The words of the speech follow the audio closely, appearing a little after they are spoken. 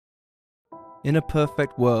In a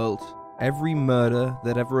perfect world, every murder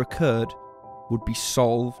that ever occurred would be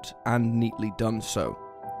solved and neatly done so.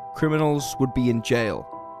 Criminals would be in jail,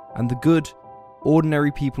 and the good,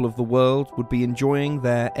 ordinary people of the world would be enjoying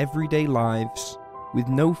their everyday lives with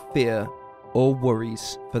no fear or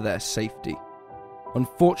worries for their safety.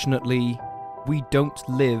 Unfortunately, we don't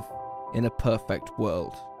live in a perfect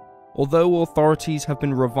world. Although authorities have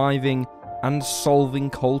been reviving and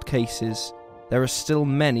solving cold cases, there are still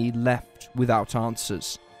many left without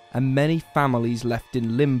answers, and many families left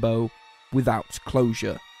in limbo without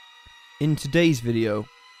closure. In today's video,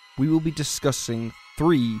 we will be discussing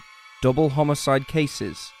 3 double homicide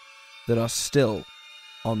cases that are still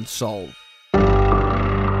unsolved.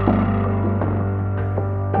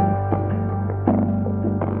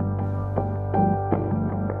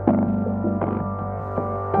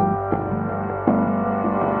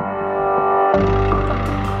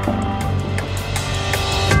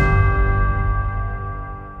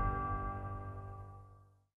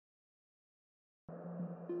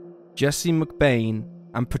 Jesse McBain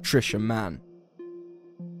and Patricia Mann.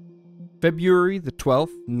 February the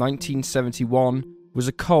 12th, 1971 was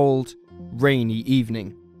a cold, rainy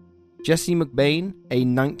evening. Jesse McBain, a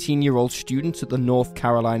 19-year-old student at the North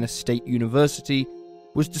Carolina State University,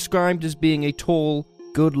 was described as being a tall,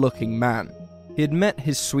 good-looking man. He had met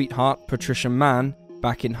his sweetheart, Patricia Mann,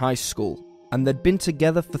 back in high school, and they'd been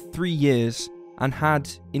together for 3 years and had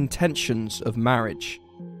intentions of marriage.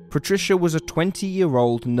 Patricia was a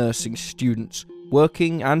 20-year-old nursing student,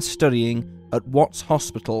 working and studying at Watts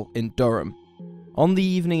Hospital in Durham. On the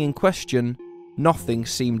evening in question, nothing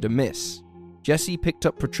seemed amiss. Jesse picked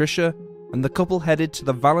up Patricia, and the couple headed to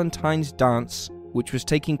the Valentine's dance, which was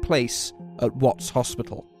taking place at Watts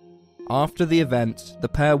Hospital. After the event, the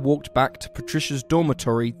pair walked back to Patricia's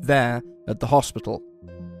dormitory there at the hospital.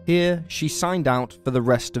 Here, she signed out for the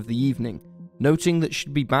rest of the evening, noting that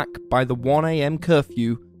she'd be back by the 1 a.m.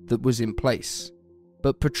 curfew that was in place.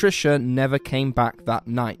 But Patricia never came back that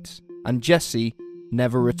night, and Jesse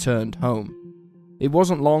never returned home. It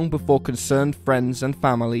wasn't long before concerned friends and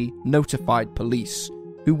family notified police,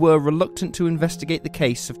 who were reluctant to investigate the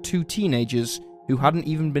case of 2 teenagers who hadn't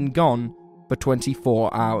even been gone for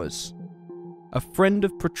 24 hours. A friend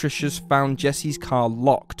of Patricia's found Jesse's car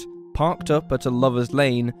locked, parked up at a lover's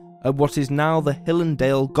lane at what is now the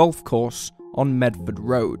Hillendale Golf Course on Medford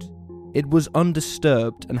Road. It was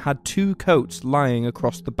undisturbed and had 2 coats lying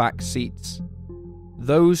across the back seats.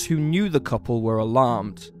 Those who knew the couple were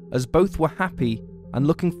alarmed, as both were happy and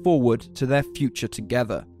looking forward to their future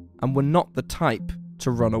together, and were not the type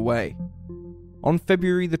to run away. On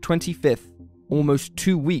February the 25th, almost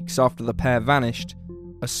 2 weeks after the pair vanished,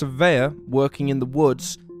 a surveyor working in the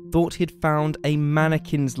woods thought he'd found a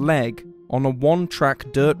mannequin's leg on a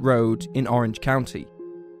 1-track dirt road in Orange County.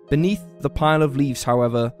 Beneath the pile of leaves,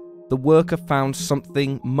 however, the worker found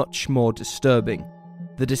something much more disturbing: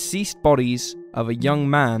 the deceased bodies of a young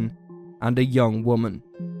man and a young woman.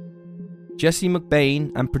 Jesse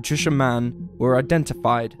McBain and Patricia Mann were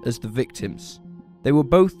identified as the victims. They were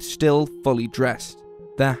both still fully dressed,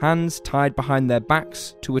 their hands tied behind their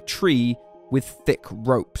backs to a tree with thick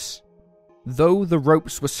ropes. Though the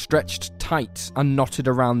ropes were stretched tight and knotted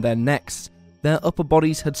around their necks, their upper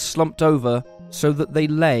bodies had slumped over so that they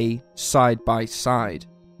lay side by side.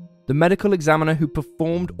 The medical examiner who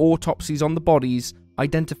performed autopsies on the bodies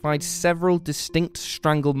identified several distinct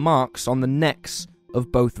strangle marks on the necks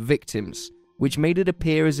of both victims, which made it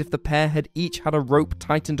appear as if the pair had each had a rope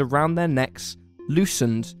tightened around their necks,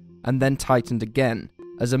 loosened, and then tightened again,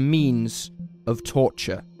 as a means of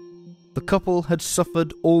torture. The couple had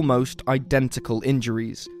suffered almost identical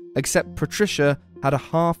injuries, except Patricia had a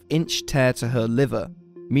half-inch tear to her liver,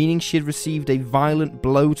 meaning she had received a violent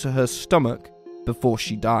blow to her stomach before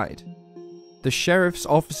she died. The sheriff's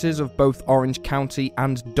offices of both Orange County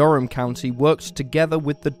and Durham County worked together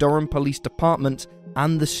with the Durham Police Department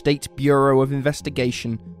and the State Bureau of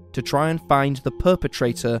Investigation to try and find the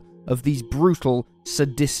perpetrator of these brutal,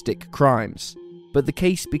 sadistic crimes. But the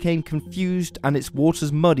case became confused and its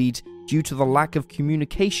waters muddied due to the lack of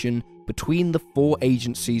communication between the 4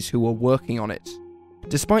 agencies who were working on it.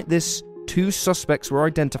 Despite this, 2 suspects were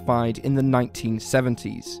identified in the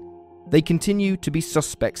 1970s. They continue to be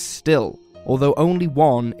suspects still, although only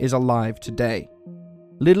one is alive today.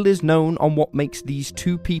 Little is known on what makes these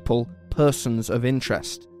 2 people persons of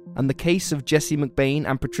interest, and the case of Jesse McBain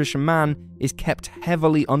and Patricia Mann is kept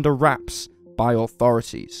heavily under wraps by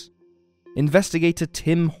authorities. Investigator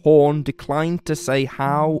Tim Horn declined to say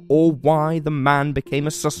how or why the man became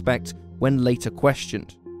a suspect when later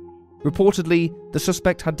questioned. Reportedly, the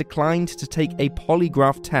suspect had declined to take a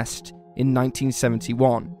polygraph test in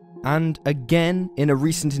 1971, and again in a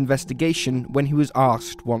recent investigation when he was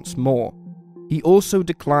asked once more. He also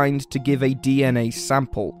declined to give a DNA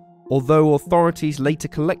sample, although authorities later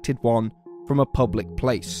collected one from a public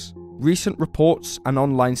place. Recent reports and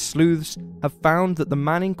online sleuths have found that the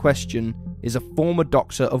man in question is a former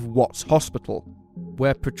doctor of Watts Hospital,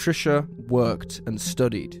 where Patricia worked and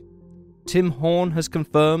studied. Tim Horn has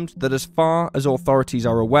confirmed that as far as authorities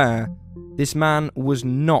are aware, this man was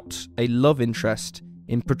not a love interest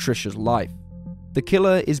in Patricia's life. The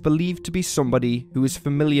killer is believed to be somebody who is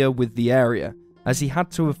familiar with the area, as he had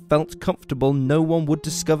to have felt comfortable no one would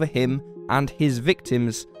discover him and his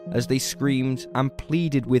victims as they screamed and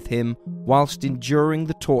pleaded with him whilst enduring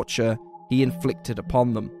the torture he inflicted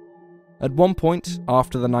upon them. At one point,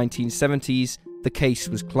 after the 1970s, the case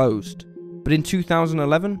was closed. But in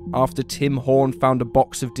 2011, after Tim Horn found a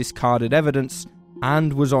box of discarded evidence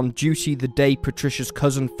and was on duty the day Patricia's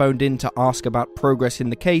cousin phoned in to ask about progress in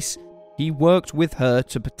the case, he worked with her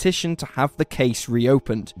to petition to have the case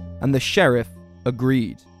reopened, and the sheriff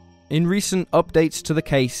agreed. In recent updates to the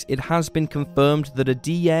case, it has been confirmed that a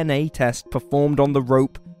DNA test performed on the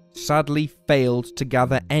rope sadly failed to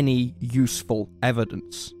gather any useful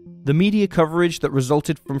evidence. The media coverage that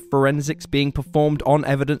resulted from forensics being performed on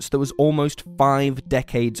evidence that was almost 5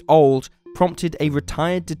 decades old prompted a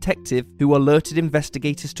retired detective who alerted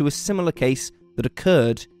investigators to a similar case that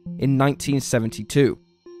occurred in 1972.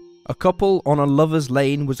 A couple on a lover's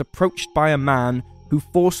lane was approached by a man who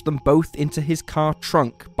forced them both into his car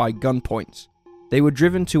trunk by gunpoint. They were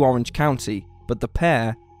driven to Orange County, but the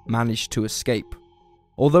pair managed to escape.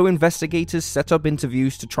 Although investigators set up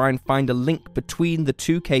interviews to try and find a link between the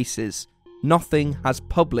two cases, nothing has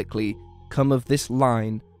publicly come of this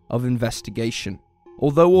line of investigation.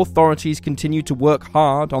 Although authorities continue to work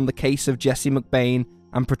hard on the case of Jesse McBain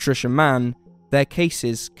and Patricia Mann, their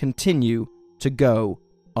cases continue to go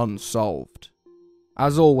unsolved.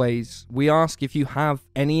 As always, we ask if you have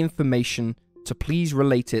any information to please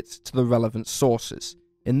relate it to the relevant sources.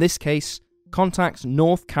 In this case, contact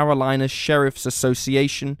North Carolina Sheriff's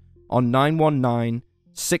Association on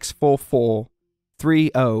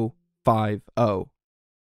 919-644-3050.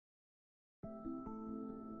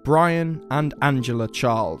 Brian and Angela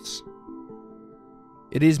Charles.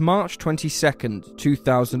 It is March 22nd,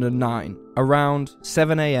 2009, around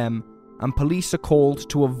 7 a.m, and police are called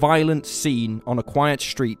to a violent scene on a quiet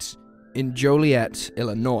street in Joliet,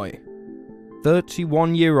 Illinois.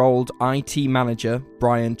 31-year-old IT manager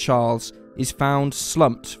Brian Charles is found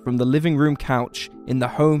slumped from the living room couch in the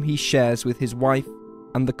home he shares with his wife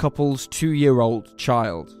and the couple's 2-year-old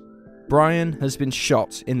child. Brian has been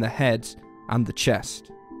shot in the head and the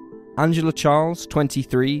chest. Angela Charles,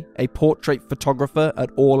 23, a portrait photographer at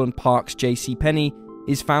Orland Park's JCPenney,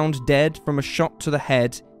 is found dead from a shot to the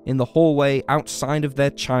head in the hallway outside of their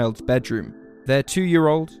child's bedroom. Their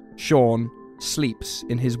 2-year-old, Sean, sleeps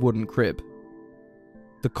in his wooden crib.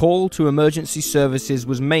 The call to emergency services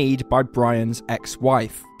was made by Brian's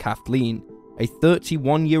ex-wife, Kathleen, a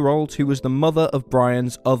 31-year-old who was the mother of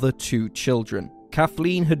Brian's other 2 children.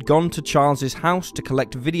 Kathleen had gone to Charles's house to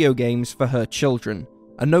collect video games for her children,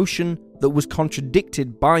 a notion that was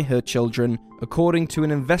contradicted by her children according to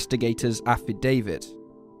an investigator's affidavit.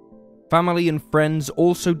 Family and friends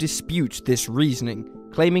also dispute this reasoning,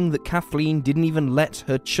 claiming that Kathleen didn't even let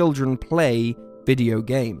her children play video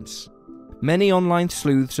games. Many online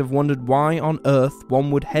sleuths have wondered why on earth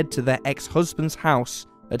one would head to their ex-husband's house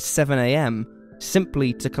at 7 a.m.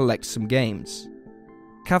 simply to collect some games.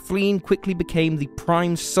 Kathleen quickly became the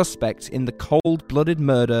prime suspect in the cold-blooded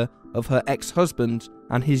murder of her ex-husband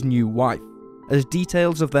and his new wife, as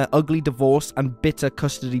details of their ugly divorce and bitter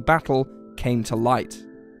custody battle came to light.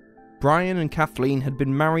 Brian and Kathleen had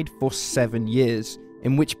been married for 7 years,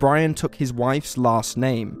 in which Brian took his wife's last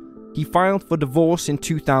name. He filed for divorce in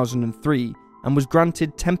 2003 and was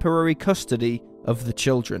granted temporary custody of the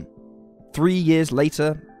children. 3 years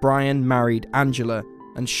later, Brian married Angela,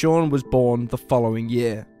 and Sean was born the following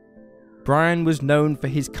year. Brian was known for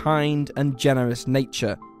his kind and generous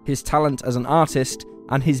nature, his talent as an artist,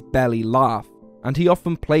 and his belly laugh, and he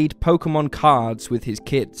often played Pokemon cards with his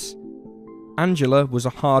kids. Angela was a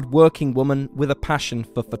hard-working woman with a passion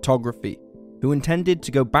for photography, who intended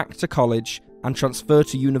to go back to college and transfer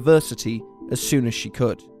to university as soon as she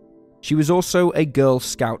could. She was also a Girl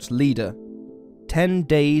Scout leader. 10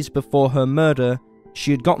 days before her murder,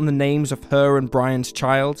 she had gotten the names of her and Brian's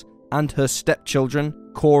child and her stepchildren,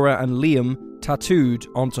 Cora and Liam, tattooed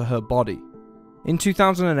onto her body. In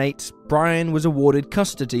 2008, Brian was awarded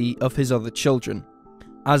custody of his other children,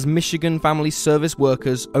 as Michigan Family Service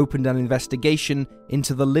workers opened an investigation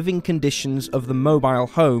into the living conditions of the mobile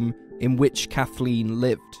home in which Kathleen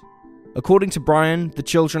lived. According to Brian, the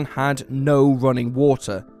children had no running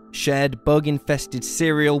water, shared bug-infested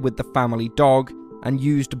cereal with the family dog, and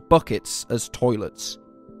used buckets as toilets.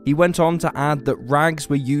 He went on to add that rags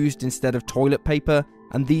were used instead of toilet paper,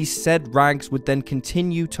 and these said rags would then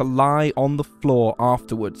continue to lie on the floor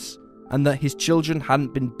afterwards, and that his children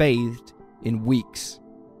hadn't been bathed in weeks.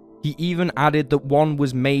 He even added that one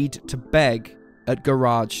was made to beg at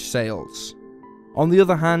garage sales. On the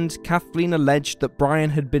other hand, Kathleen alleged that Brian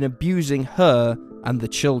had been abusing her and the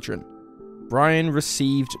children. Brian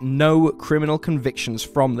received no criminal convictions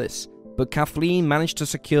from this, but Kathleen managed to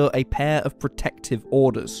secure a pair of protective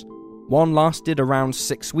orders. One lasted around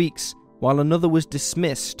 6 weeks, while another was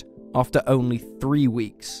dismissed after only 3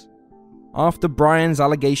 weeks. After Brian's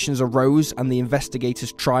allegations arose and the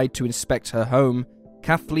investigators tried to inspect her home,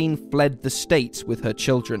 Kathleen fled the state with her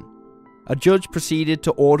children. A judge proceeded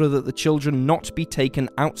to order that the children not be taken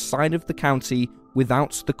outside of the county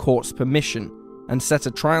without the court's permission, and set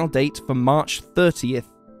a trial date for March 30th,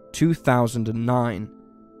 2009.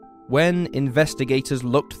 When investigators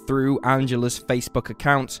looked through Angela's Facebook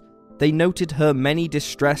account, they noted her many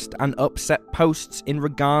distressed and upset posts in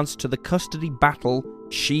regards to the custody battle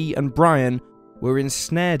she and Brian were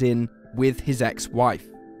ensnared in with his ex-wife.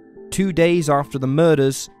 2 days after the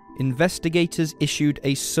murders, investigators issued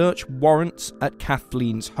a search warrant at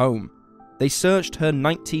Kathleen's home. They searched her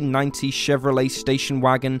 1990 Chevrolet station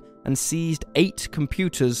wagon and seized 8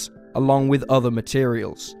 computers along with other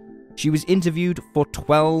materials. She was interviewed for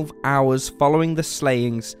 12 hours following the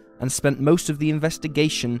slayings and spent most of the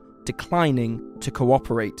investigation declining to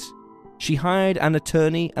cooperate. She hired an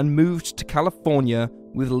attorney and moved to California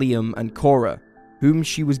with Liam and Cora, whom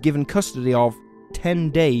she was given custody of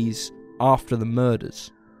 10 days after the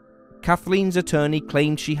murders. Kathleen's attorney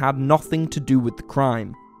claimed she had nothing to do with the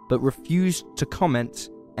crime, but refused to comment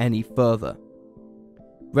any further.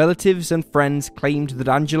 Relatives and friends claimed that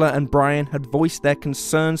Angela and Brian had voiced their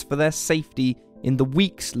concerns for their safety in the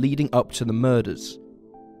weeks leading up to the murders.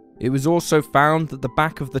 It was also found that the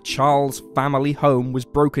back of the Charles family home was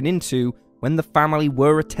broken into when the family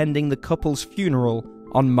were attending the couple's funeral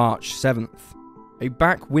on March 7th. A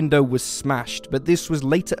back window was smashed, but this was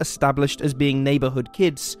later established as being neighborhood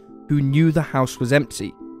kids who knew the house was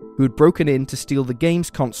empty, who had broken in to steal the games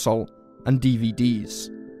console and DVDs.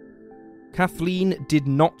 Kathleen did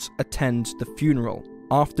not attend the funeral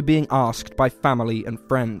after being asked by family and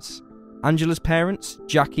friends. Angela's parents,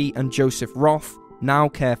 Jackie and Joseph Roth, now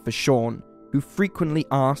care for Sean, who frequently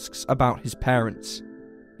asks about his parents.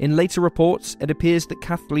 In later reports, it appears that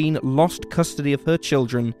Kathleen lost custody of her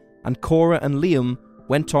children, and Cora and Liam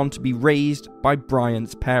went on to be raised by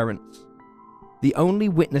Brian's parents. The only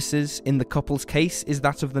witnesses in the couple's case is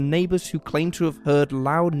that of the neighbours who claim to have heard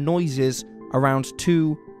loud noises around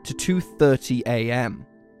 2 to 2:30 a.m.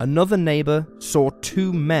 Another neighbour saw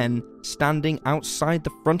 2 men standing outside the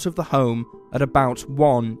front of the home at about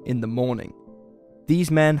 1 in the morning. These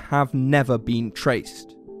men have never been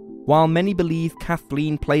traced. While many believe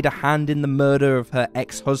Kathleen played a hand in the murder of her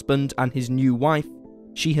ex-husband and his new wife,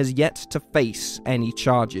 she has yet to face any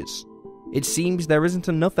charges. It seems there isn't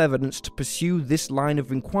enough evidence to pursue this line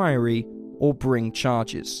of inquiry or bring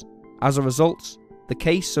charges. As a result, the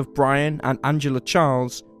case of Brian and Angela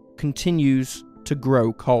Charles continues to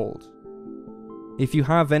grow cold. If you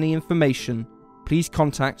have any information, please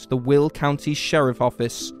contact the Will County Sheriff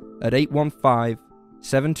Office at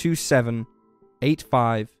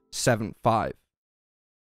 815-727-8575.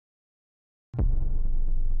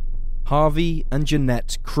 Harvey and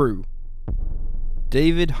Jeanette Crew.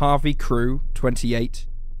 David Harvey Crew, 28,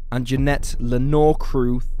 and Jeanette Lenore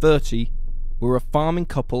Crew, 30, were a farming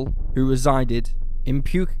couple who resided in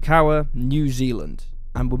Pukekohe, New Zealand,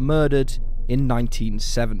 and were murdered in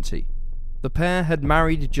 1970. The pair had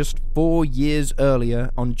married just 4 years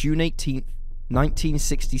earlier on June 18,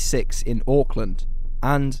 1966 in Auckland,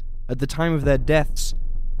 and, at the time of their deaths,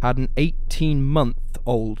 had an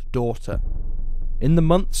 18-month-old daughter. In the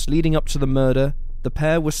months leading up to the murder, the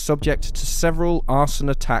pair was subject to several arson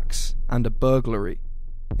attacks and a burglary.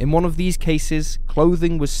 In one of these cases,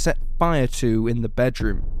 clothing was set fire to in the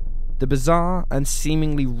bedroom. The bizarre and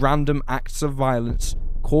seemingly random acts of violence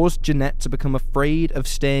caused Jeanette to become afraid of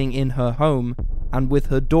staying in her home and with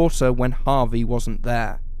her daughter when Harvey wasn't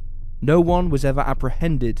there. No one was ever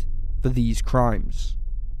apprehended for these crimes.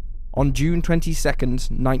 On June 22,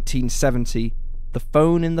 1970, the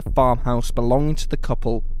phone in the farmhouse belonging to the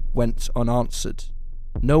couple went unanswered.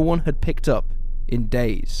 No one had picked up in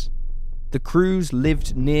days. The Crews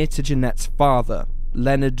lived near to Jeanette's father,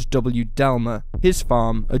 Leonard W. Delmer, his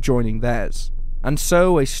farm adjoining theirs. and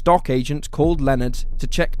so a stock agent called Leonard to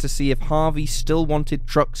check to see if Harvey still wanted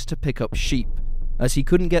trucks to pick up sheep, as he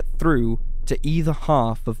couldn't get through to either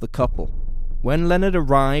half of the couple. When Leonard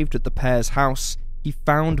arrived at the pair's house, he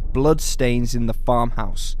found bloodstains in the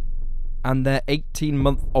farmhouse, and their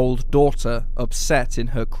 18-month-old daughter upset in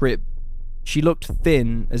her crib. She looked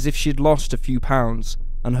thin, as if she'd lost a few pounds,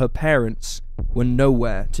 and her parents were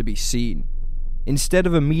nowhere to be seen. Instead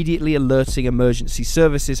of immediately alerting emergency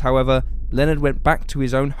services, however, Leonard went back to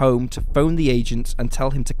his own home to phone the agent and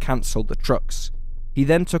tell him to cancel the trucks. He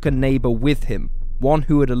then took a neighbour with him, one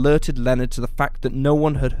who had alerted Leonard to the fact that no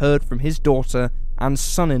one had heard from his daughter and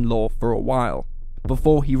son-in-law for a while,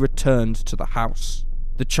 before he returned to the house.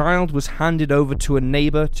 The child was handed over to a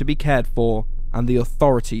neighbour to be cared for, and the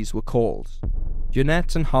authorities were called.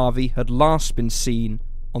 Jeanette and Harvey had last been seen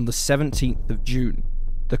on the 17th of June.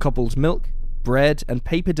 The couple's milk, bread, and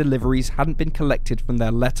paper deliveries hadn't been collected from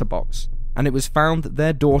their letterbox, and it was found that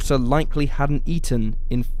their daughter likely hadn't eaten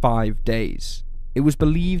in 5 days. It was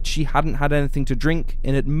believed she hadn't had anything to drink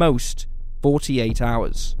in at most 48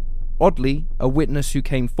 hours. Oddly, a witness who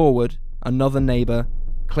came forward, another neighbour,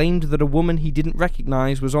 claimed that a woman he didn't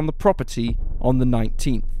recognise was on the property on the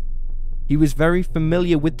 19th. He was very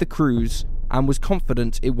familiar with the crews and was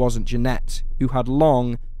confident it wasn't Jeanette, who had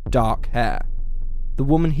long, dark hair. The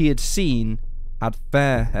woman he had seen had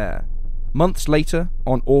fair hair. Months later,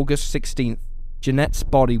 on August 16th, Jeanette's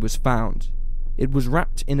body was found. It was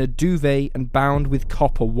wrapped in a duvet and bound with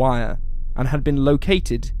copper wire, and had been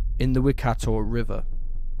located in the Waikato River.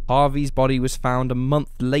 Harvey's body was found a month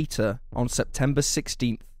later, on September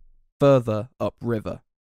 16th, further upriver.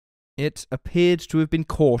 It appeared to have been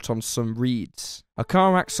caught on some reeds. A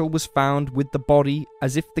car axle was found with the body,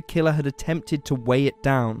 as if the killer had attempted to weigh it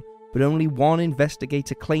down, but only one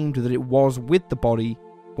investigator claimed that it was with the body,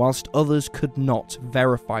 whilst others could not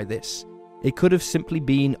verify this. It could have simply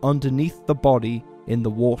been underneath the body in the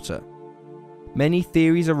water. Many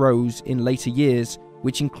theories arose in later years,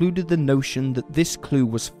 which included the notion that this clue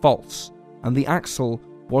was false, and the axle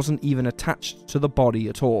wasn't even attached to the body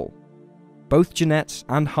at all. Both Jeanette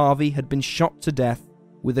and Harvey had been shot to death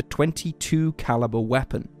with a .22 caliber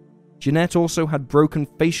weapon. Jeanette also had broken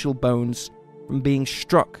facial bones from being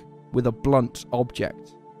struck with a blunt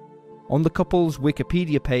object. On the couple's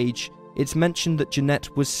Wikipedia page, it's mentioned that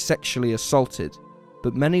Jeanette was sexually assaulted,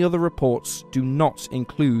 but many other reports do not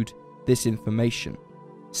include this information.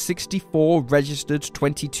 64 registered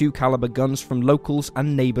 .22 caliber guns from locals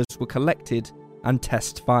and neighbours were collected and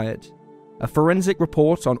test fired. A forensic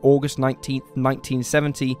report on August 19,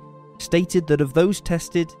 1970, stated that of those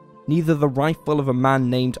tested, neither the rifle of a man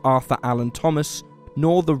named Arthur Allen Thomas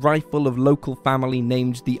nor the rifle of local family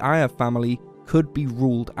named the Eyre family could be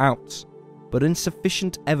ruled out, but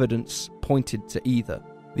insufficient evidence pointed to either.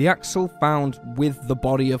 The axle found with the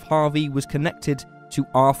body of Harvey was connected to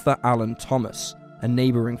Arthur Allen Thomas, a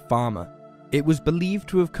neighbouring farmer. It was believed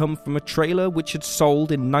to have come from a trailer which had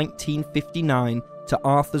sold in 1959 to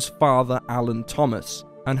Arthur's father, Allen Thomas,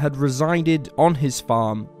 and had resided on his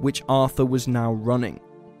farm, which Arthur was now running.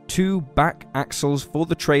 2 back axles for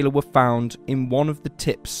the trailer were found in one of the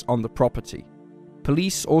tips on the property.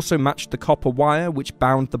 Police also matched the copper wire which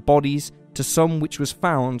bound the bodies to some which was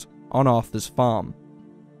found on Arthur's farm.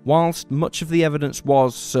 Whilst much of the evidence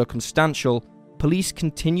was circumstantial, police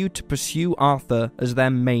continued to pursue Arthur as their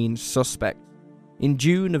main suspect. In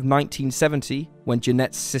June of 1970, when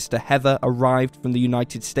Jeanette's sister Heather arrived from the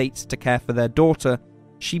United States to care for their daughter,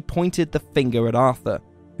 she pointed the finger at Arthur,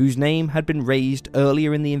 whose name had been raised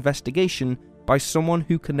earlier in the investigation by someone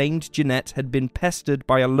who claimed Jeanette had been pestered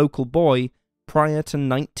by a local boy prior to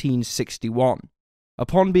 1961.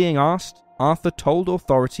 Upon being asked, Arthur told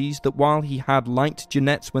authorities that while he had liked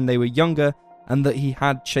Jeanette when they were younger and that he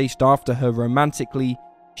had chased after her romantically,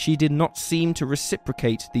 she did not seem to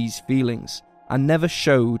reciprocate these feelings and never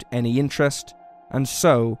showed any interest, and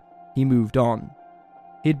so he moved on.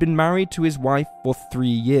 He had been married to his wife for 3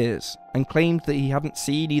 years and claimed that he hadn't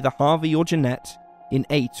seen either Harvey or Jeanette in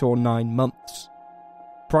 8 or 9 months.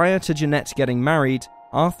 Prior to Jeanette getting married,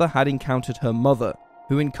 Arthur had encountered her mother,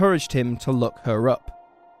 who encouraged him to look her up.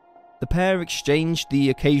 The pair exchanged the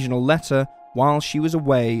occasional letter while she was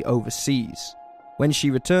away overseas. When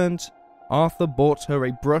she returned, Arthur bought her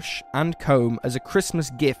a brush and comb as a Christmas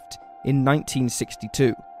gift in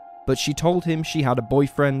 1962, but she told him she had a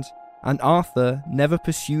boyfriend, and Arthur never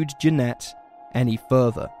pursued Jeanette any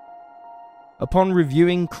further. Upon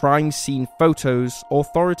reviewing crime scene photos,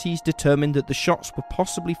 authorities determined that the shots were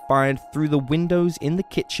possibly fired through the windows in the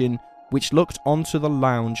kitchen, which looked onto the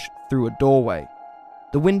lounge through a doorway.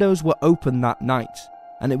 The windows were open that night,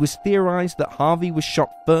 and it was theorized that Harvey was shot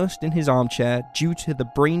first in his armchair due to the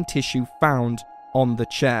brain tissue found on the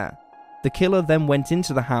chair. The killer then went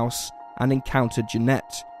into the house and encountered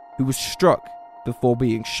Jeanette, who was struck before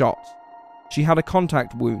being shot. She had a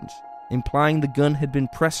contact wound, implying the gun had been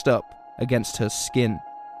pressed up against her skin.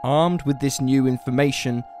 Armed with this new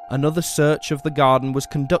information, another search of the garden was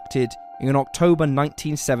conducted in October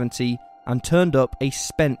 1970 and turned up a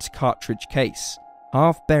spent cartridge case,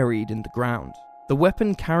 half buried in the ground. The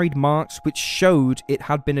weapon carried marks which showed it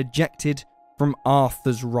had been ejected from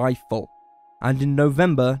Arthur's rifle, and in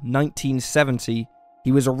November 1970,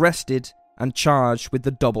 he was arrested and charged with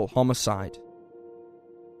the double homicide.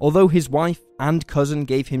 Although his wife and cousin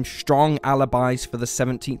gave him strong alibis for the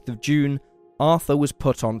 17th of June, Arthur was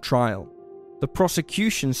put on trial. The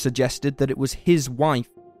prosecution suggested that it was his wife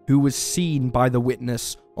who was seen by the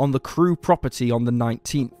witness on the Crew property on the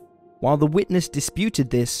 19th, while the witness disputed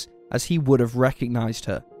this as he would have recognized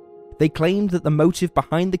her. They claimed that the motive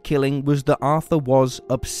behind the killing was that Arthur was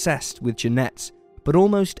obsessed with Jeanette, but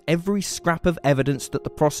almost every scrap of evidence that the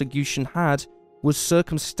prosecution had was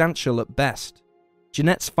circumstantial at best.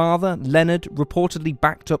 Jeanette's father, Leonard, reportedly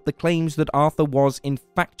backed up the claims that Arthur was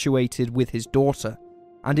infatuated with his daughter,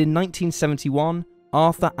 and in 1971,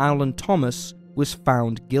 Arthur Allen Thomas was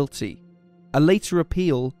found guilty. A later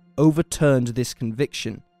appeal overturned this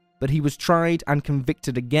conviction, but he was tried and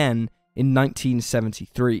convicted again in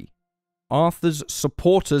 1973. Arthur's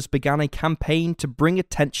supporters began a campaign to bring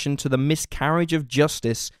attention to the miscarriage of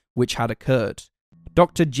justice which had occurred.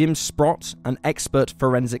 Dr. Jim Sprott, an expert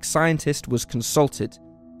forensic scientist, was consulted,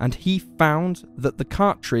 and he found that the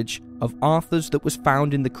cartridge of Arthur's that was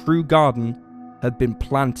found in the Crew garden had been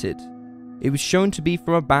planted. It was shown to be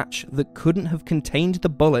from a batch that couldn't have contained the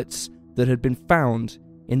bullets that had been found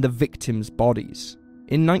in the victims' bodies.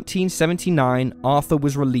 In 1979, Arthur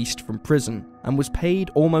was released from prison and was paid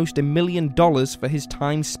almost $1 million for his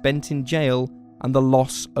time spent in jail and the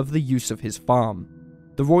loss of the use of his farm.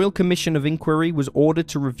 The Royal Commission of Inquiry was ordered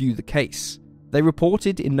to review the case. They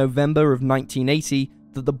reported in November of 1980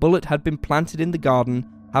 that the bullet had been planted in the garden,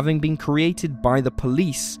 having been created by the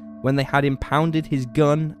police when they had impounded his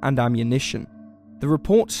gun and ammunition. The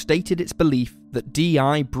report stated its belief that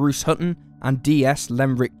D.I. Bruce Hutton and D.S.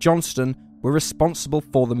 Lemrick Johnston were responsible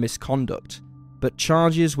for the misconduct, but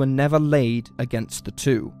charges were never laid against the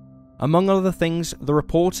two. Among other things, the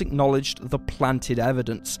report acknowledged the planted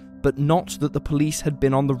evidence, but not that the police had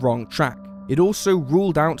been on the wrong track. It also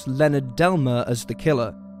ruled out Leonard Delmer as the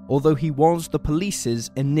killer, although he was the police's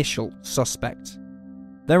initial suspect.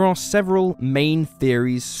 There are several main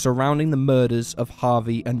theories surrounding the murders of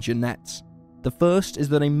Harvey and Jeanette. The first is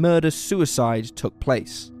that a murder-suicide took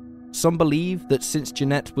place. Some believe that since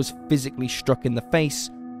Jeanette was physically struck in the face,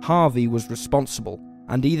 Harvey was responsible,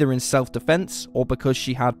 and either in self-defense or because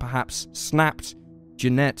she had perhaps snapped,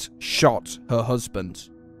 Jeanette shot her husband.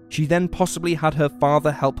 She then possibly had her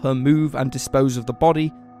father help her move and dispose of the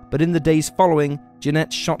body, but in the days following,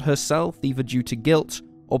 Jeanette shot herself either due to guilt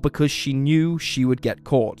or because she knew she would get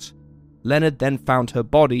caught. Leonard then found her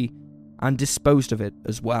body and disposed of it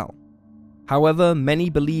as well. However, many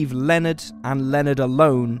believe Leonard, and Leonard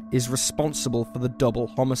alone, is responsible for the double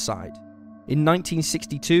homicide. In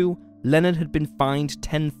 1962, Leonard had been fined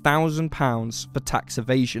 £10,000 for tax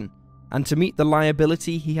evasion, and to meet the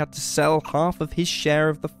liability he had to sell half of his share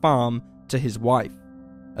of the farm to his wife.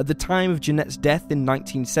 At the time of Jeanette's death in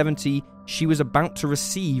 1970, she was about to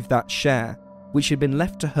receive that share, which had been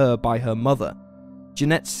left to her by her mother.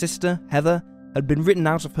 Jeanette's sister, Heather, had been written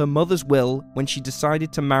out of her mother's will when she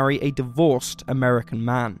decided to marry a divorced American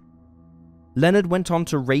man. Leonard went on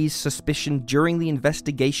to raise suspicion during the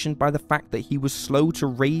investigation by the fact that he was slow to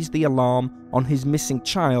raise the alarm on his missing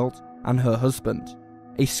child and her husband,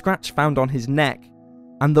 a scratch found on his neck,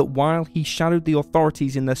 and that while he shadowed the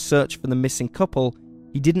authorities in their search for the missing couple,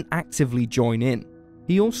 he didn't actively join in.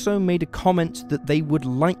 He also made a comment that they would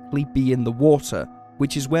likely be in the water,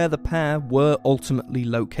 which is where the pair were ultimately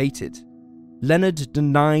located. Leonard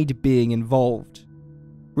denied being involved.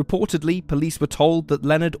 Reportedly, police were told that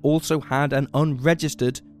Leonard also had an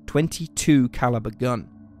unregistered .22 caliber gun,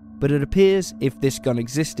 but it appears if this gun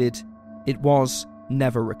existed, it was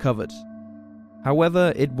never recovered.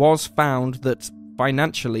 However, it was found that,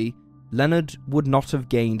 financially, Leonard would not have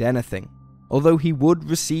gained anything. Although he would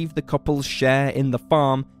receive the couple's share in the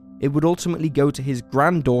farm, it would ultimately go to his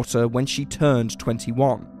granddaughter when she turned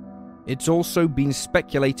 21. It's also been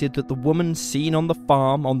speculated that the woman seen on the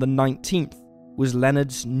farm on the 19th was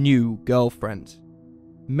Leonard's new girlfriend.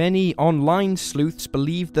 Many online sleuths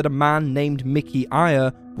believed that a man named Mickey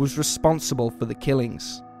Ayer was responsible for the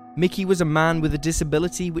killings. Mickey was a man with a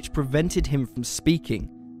disability which prevented him from speaking,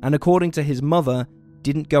 and according to his mother,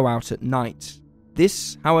 didn't go out at night.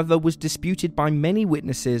 This, however, was disputed by many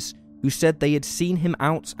witnesses who said they had seen him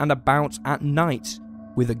out and about at night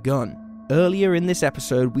with a gun. Earlier in this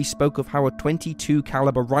episode, we spoke of how a .22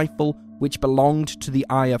 caliber rifle which belonged to the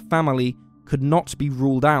Ayer family could not be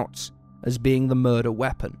ruled out as being the murder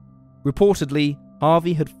weapon. Reportedly,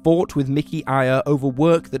 Harvey had fought with Mickey Ayer over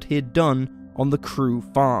work that he had done on the Crew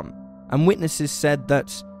farm, and witnesses said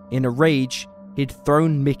that, in a rage, he'd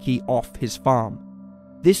thrown Mickey off his farm.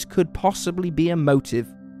 This could possibly be a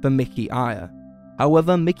motive for Mickey Ayer.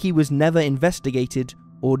 However, Mickey was never investigated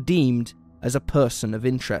or deemed as a person of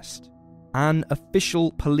interest. An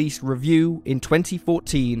official police review in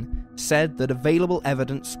 2014 said that available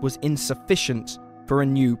evidence was insufficient for a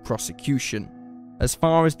new prosecution. As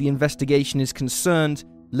far as the investigation is concerned,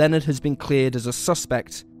 Leonard has been cleared as a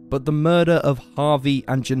suspect, but the murder of Harvey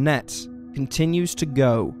and Jeanette continues to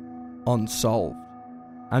go unsolved.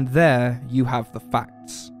 And there you have the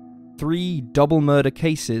facts. 3 double murder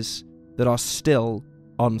cases that are still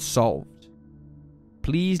unsolved.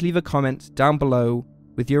 Please leave a comment down below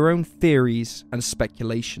with your own theories and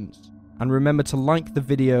speculations, and remember to like the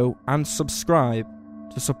video and subscribe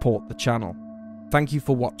to support the channel. Thank you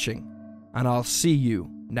for watching, and I'll see you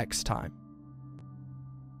next time.